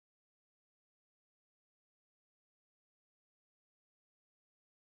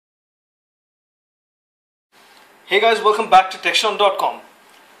Hey guys, welcome back to TechShon.com.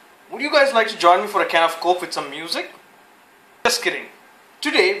 Would you guys like to join me for a can of Coke with some music? Just kidding.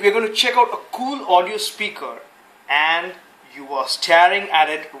 Today we are going to check out a cool audio speaker and you are staring at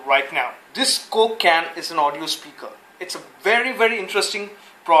it right now. This Coke can is an audio speaker. It's a very interesting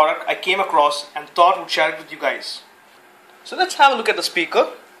product I came across and thought would share it with you guys. So let's have a look at the speaker.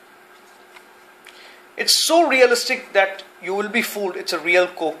 It's so realistic that you will be fooled it's a real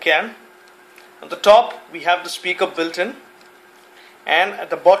Coke can. On the top we have the speaker built in, and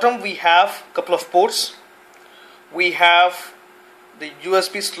at the bottom we have a couple of ports. We have the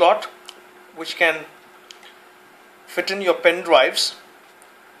USB slot which can fit in your pen drives.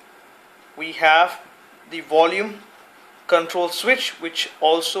 We have the volume control switch which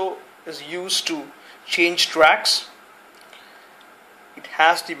also is used to change tracks. It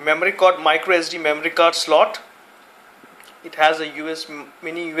has the memory card, micro SD memory card slot. It has a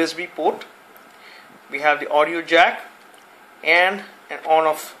mini USB port. We have the audio jack and an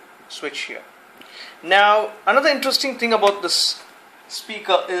on-off switch here. Now another interesting thing about this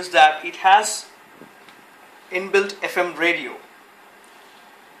speaker is that it has inbuilt FM radio.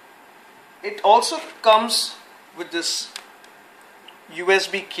 It also comes with this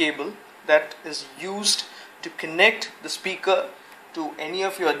USB cable that is used to connect the speaker to any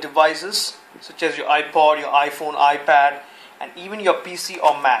of your devices such as your iPod, your iPhone, iPad, and even your PC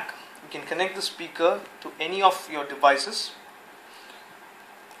or Mac. You can connect the speaker to any of your devices.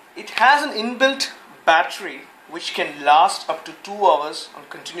 It has an inbuilt battery which can last up to 2 hours on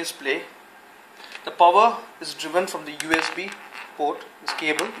continuous play. The power is driven from the USB port, this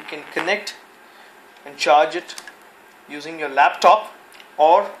cable. You can connect and charge it using your laptop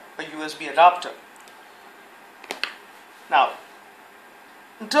or a USB adapter. Now,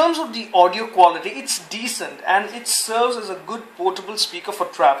 in terms of the audio quality, it's decent and it serves as a good portable speaker for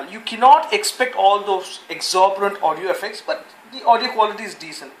travel. You cannot expect all those exorbitant audio effects, but the audio quality is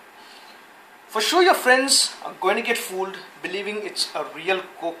decent. For sure your friends are going to get fooled believing it's a real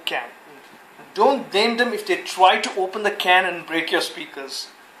Coke can. Don't blame them if they try to open the can and break your speakers.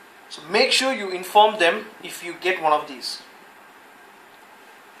 So make sure you inform them if you get one of these.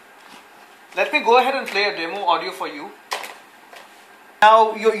 Let me go ahead and play a demo audio for you.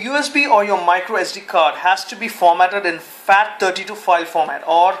 Now your USB or your micro SD card has to be formatted in FAT32 file format,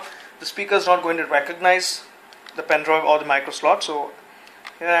 or the speaker is not going to recognize the pen drive or the micro slot. So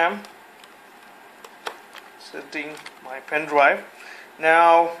here I am setting my pen drive.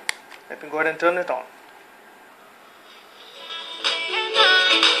 Now let me go ahead and turn it on.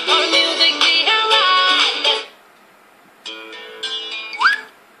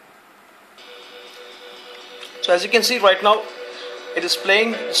 So as you can see right now, it is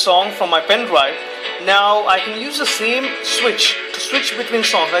playing the song from my pen drive. Now I can use the same switch to switch between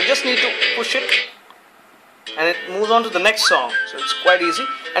songs. I just need to push it and it moves on to the next song. So it's quite easy.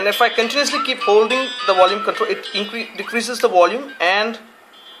 And if I continuously keep holding the volume control, it decreases the volume and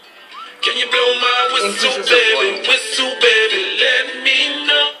can you blow my whistle, baby? Whistle, baby, let me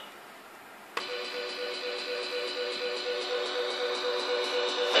know.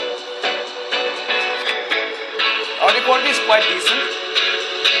 Audio quality is quite decent.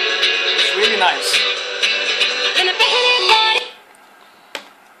 It's really nice.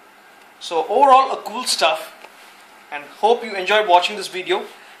 So overall, a cool stuff, and hope you enjoyed watching this video.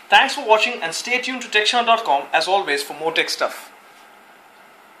 Thanks for watching and stay tuned to TechShon.com as always for more tech stuff.